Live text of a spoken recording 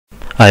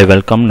Hi,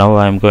 welcome. Now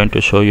I am going to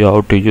show you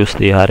how to use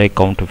the array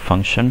CountIF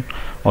function.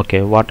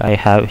 Okay, what I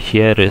have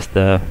here is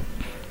the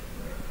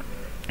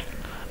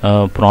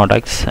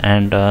products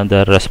and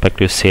the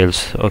respective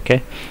sales.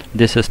 Okay,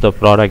 this is the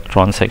product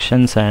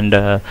transactions,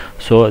 and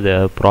so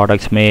the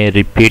products may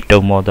repeat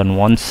more than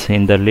once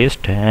in the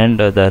list, and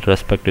the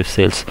respective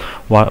sales.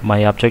 What my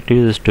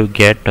objective is to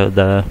get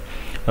the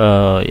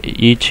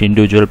each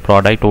individual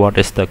product, what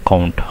is the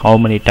count, how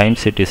many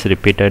times it is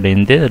repeated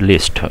in the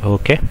list.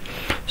 Okay,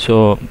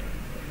 so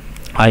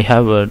I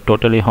have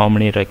totally how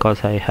many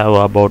records I have?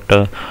 About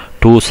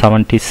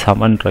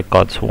 277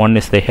 records. One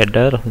is the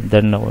header,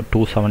 then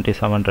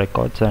 277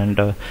 records, and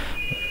the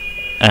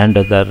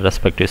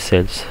respective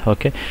sales.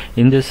 Okay,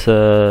 in this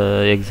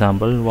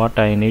example, what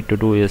I need to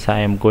do is I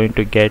am going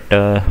to get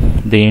the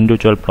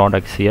individual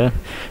products here,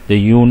 the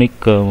unique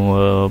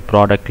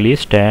product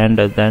list, and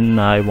then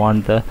I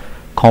want the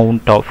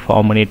count of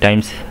how many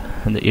times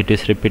it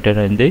is repeated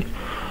in the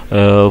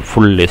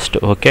full list.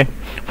 Okay,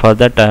 for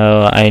that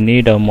I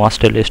need a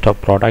master list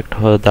of product.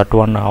 That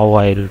one, how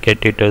I will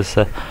get it is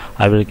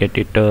I will get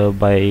it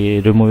by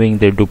removing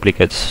the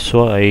duplicates.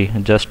 So I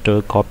just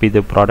copy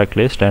the product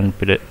list and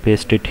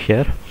paste it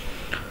here.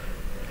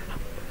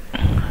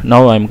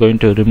 Now I'm going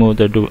to remove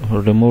the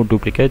remove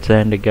duplicates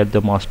and get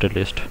the master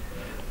list.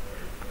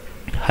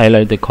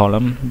 Highlight the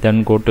column,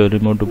 then go to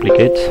remove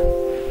duplicates.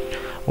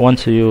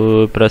 Once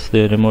you press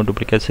the remove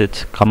duplicates,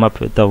 it's come up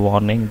with a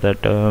warning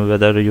that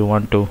whether you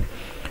want to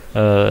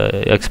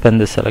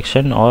expand the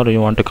selection or you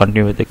want to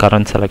continue with the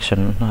current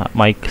selection.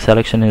 My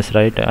selection is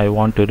right. I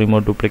want to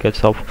remove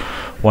duplicates of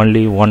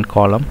only one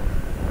column.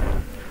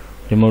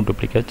 Remove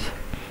duplicates.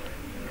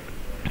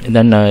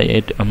 Then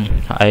I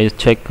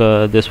check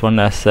this one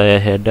as a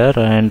header,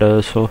 and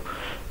so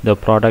the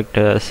product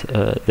is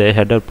the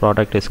header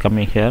product is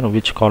coming here.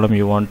 Which column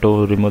you want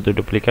to remove the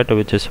duplicate,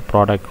 which is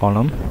product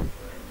column,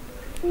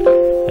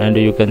 and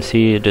you can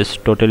see it is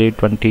totally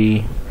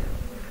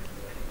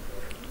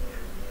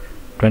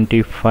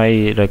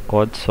 25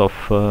 records of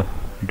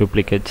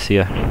duplicates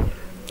here,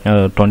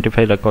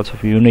 25 records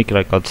of unique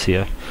records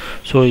here.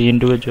 So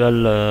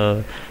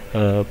individual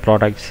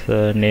products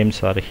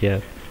names are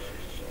here.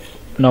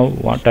 Now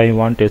what I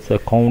want is the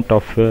count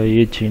of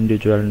each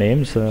individual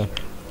names.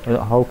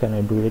 How can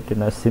I do it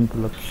in a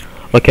simpler?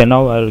 Okay,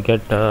 now I'll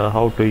get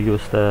how to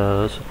use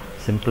the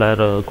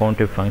simpler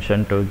CountIF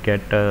function to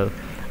get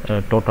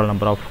total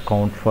number of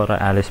count for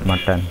Alice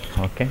Mutton.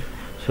 Okay,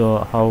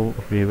 so how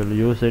we will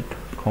use it?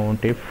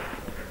 CountIF.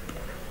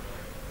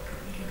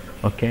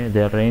 Okay,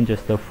 the range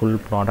is the full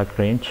product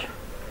range.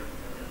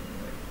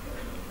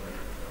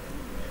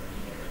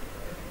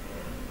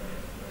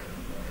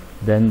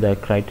 Then the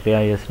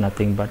criteria is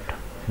nothing but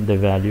the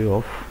value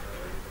of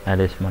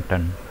Alice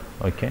Mutton.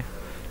 Okay,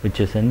 which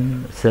is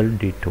in cell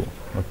D2.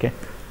 Okay,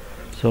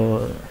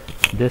 so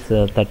this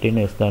 13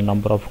 is the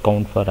number of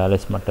count for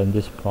Alice Mutton.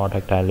 This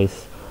product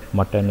Alice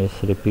Mutton is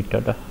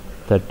repeated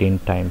 13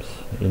 times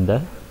in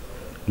the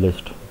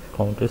list.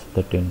 Count is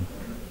 13.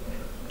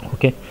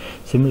 Okay,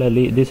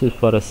 similarly this is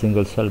for a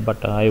single cell,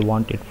 but I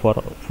want it for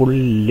a full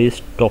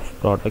list of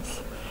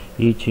products.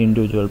 Each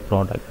individual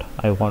product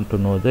I want to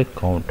know the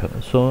count,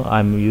 so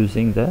I'm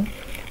using the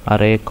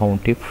array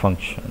CountIF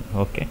function.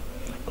 Okay,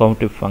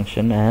 CountIF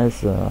function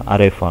as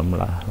array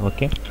formula.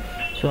 Okay,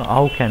 so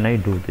how can I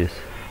do this?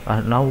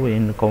 Now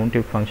in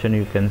CountIF function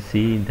you can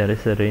see there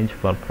is a range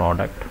for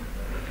product,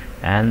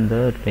 and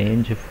the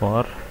range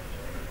for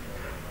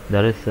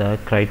there is a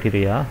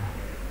criteria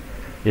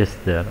is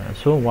there.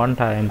 So what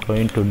I am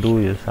going to do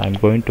is I am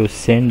going to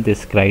send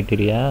this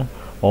criteria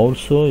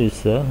also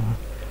is a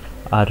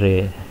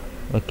array.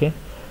 Okay,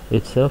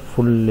 it's a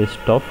full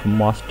list of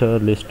master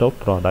list of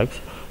products,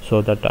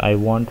 so that I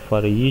want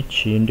for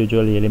each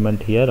individual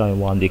element here I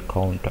want the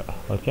count.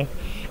 Okay,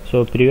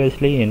 so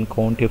previously in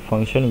CountIF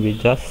function we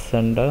just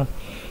send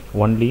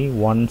only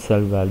one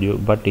cell value,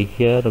 but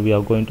here we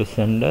are going to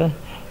send a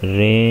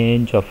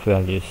range of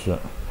values,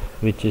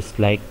 which is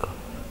like,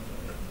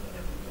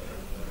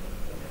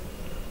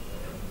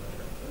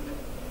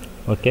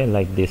 okay,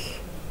 like this.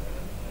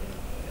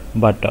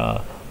 But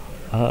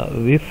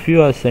if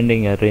you are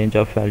sending a range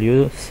of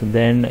values,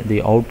 then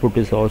the output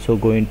is also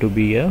going to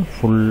be a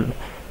full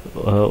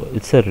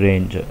it's a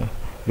range,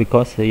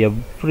 because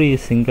every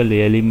single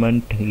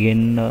element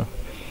in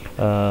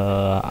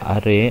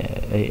array,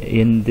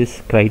 in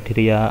this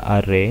criteria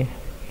array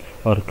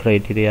or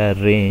criteria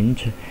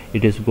range,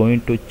 it is going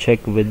to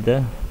check with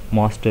the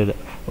master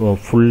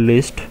full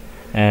list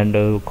and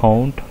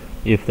count.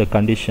 If the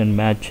condition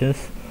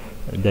matches,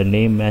 the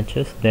name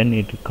matches, then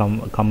it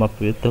come up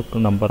with the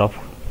number of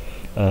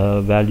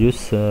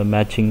values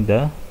matching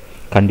the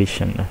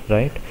condition,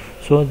 right?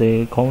 So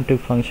the CountIF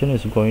function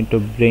is going to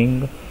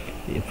bring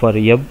for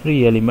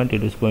every element,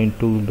 it is going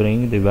to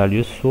bring the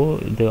values. So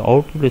the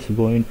output is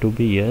going to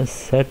be a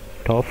set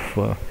of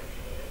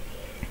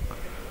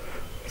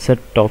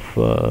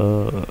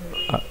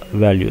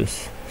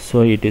values.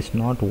 So it is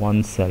not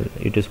one cell,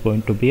 it is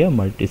going to be a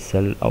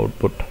multi-cell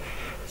output.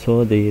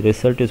 So the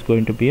result is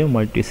going to be a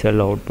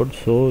multi-cell output.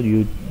 So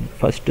you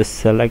first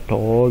select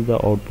all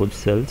the output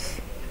cells.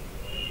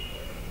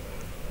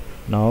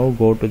 Now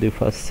go to the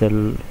first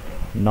cell.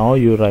 Now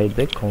you write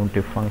the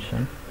CountIF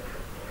function.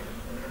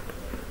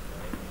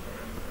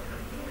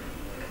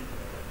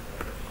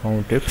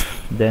 CountIF,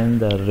 then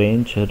the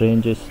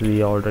ranges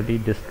we already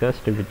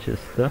discussed, which is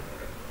the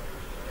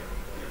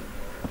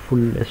full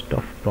list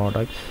of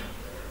products.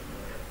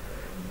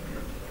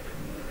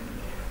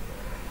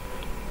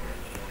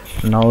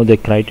 Now the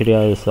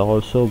criteria is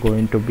also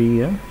going to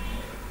be a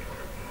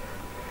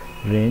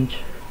range,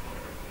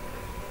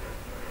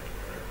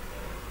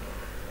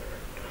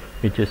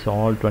 which is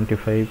all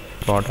 25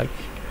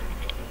 products.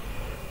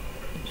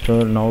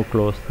 So now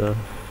close the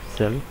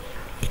cell,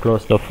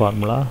 close the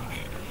formula,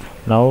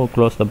 now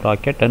close the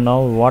bracket, and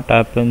now what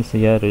happens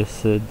here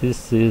is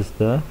this is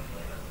the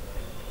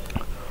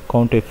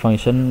CountIF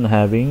function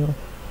having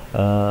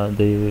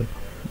the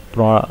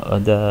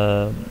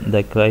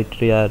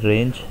criteria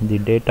range, the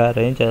data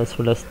range, as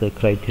well as the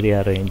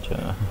criteria range.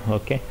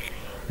 Okay,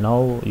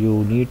 now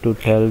you need to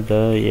tell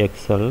the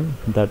Excel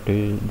that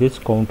this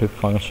CountIF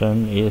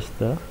function is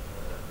the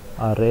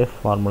array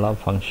formula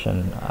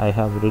function. I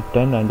have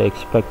written and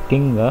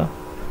expecting a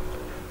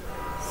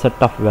set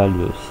of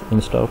values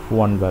instead of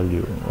one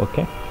value.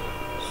 Okay,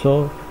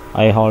 so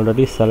I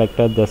already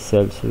selected the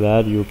cells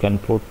where you can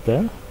put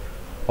the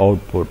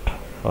output.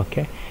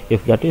 Okay,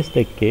 if that is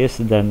the case,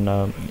 then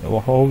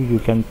how you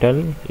can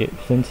tell?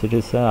 Since it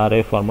is an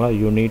array formula,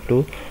 you need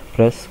to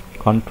press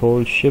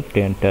Control Shift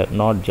Enter,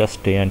 not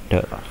just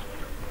enter.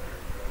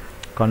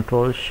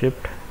 Control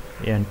Shift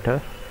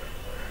Enter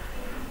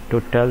to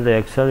tell the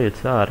Excel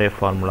it's an array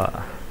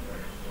formula.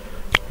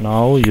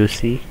 Now you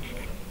see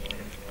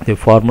the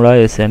formula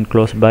is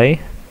enclosed by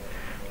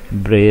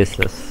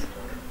braces.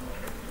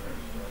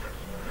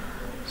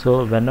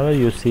 So whenever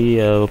you see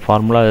a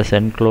formula is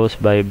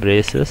enclosed by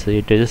braces,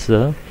 it is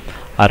a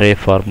array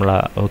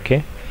formula.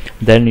 Okay,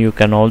 then you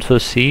can also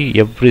see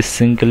every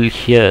single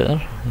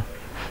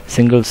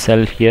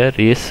cell here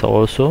is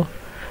also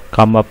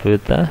come up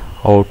with the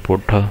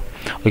output.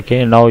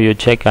 Okay, now you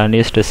check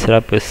anist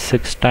syrup is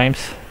 6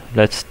 times.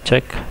 Let's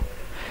check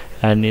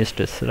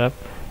anist syrup.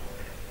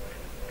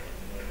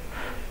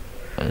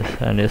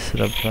 Anist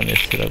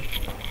syrup.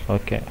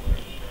 Okay,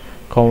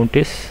 count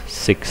is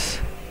 6.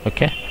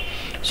 Okay,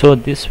 so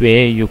this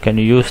way you can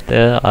use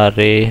the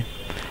array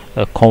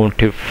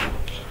CountIF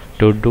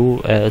to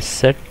do a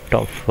set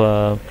of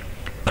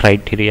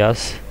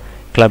criterias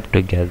clubbed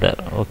together.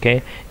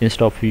 Okay,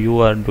 instead of you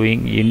are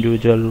doing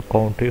individual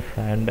CountIF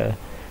and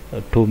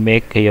to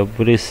make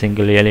every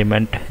single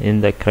element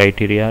in the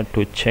criteria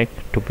to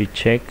be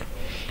checked,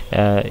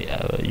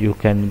 you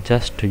can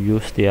just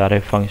use the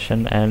array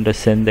function and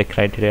send the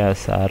criteria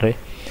as array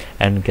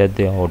and get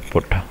the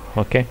output.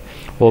 Okay,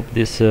 hope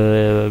this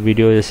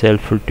video is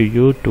helpful to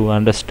you to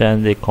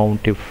understand the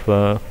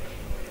CountIF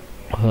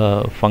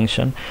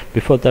function.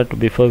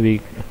 Before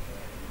we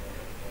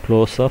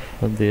close off,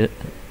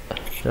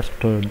 just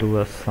to do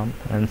a sum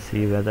and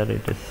see whether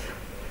it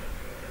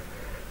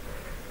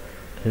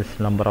is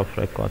number of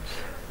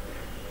records.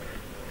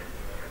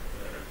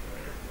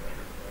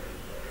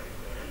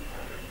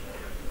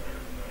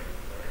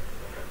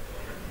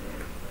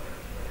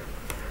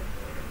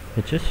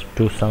 Which is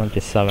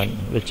 277,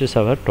 which is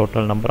our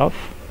total number of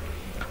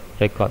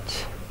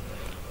records.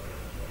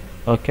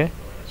 Okay,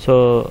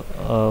 so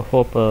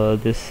hope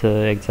this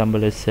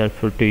example is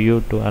helpful to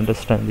you to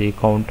understand the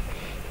count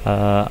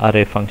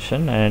array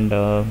function and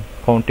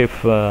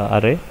CountIF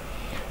array.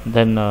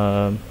 Then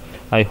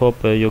I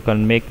hope you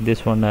can make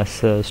this one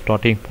as a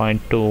starting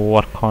point to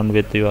work on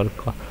with your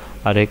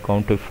array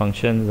CountIF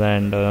functions,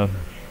 and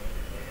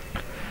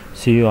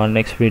see you on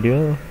next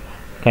video.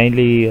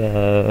 Kindly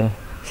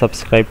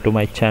subscribe to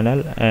my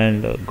channel,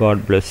 and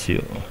God bless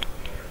you.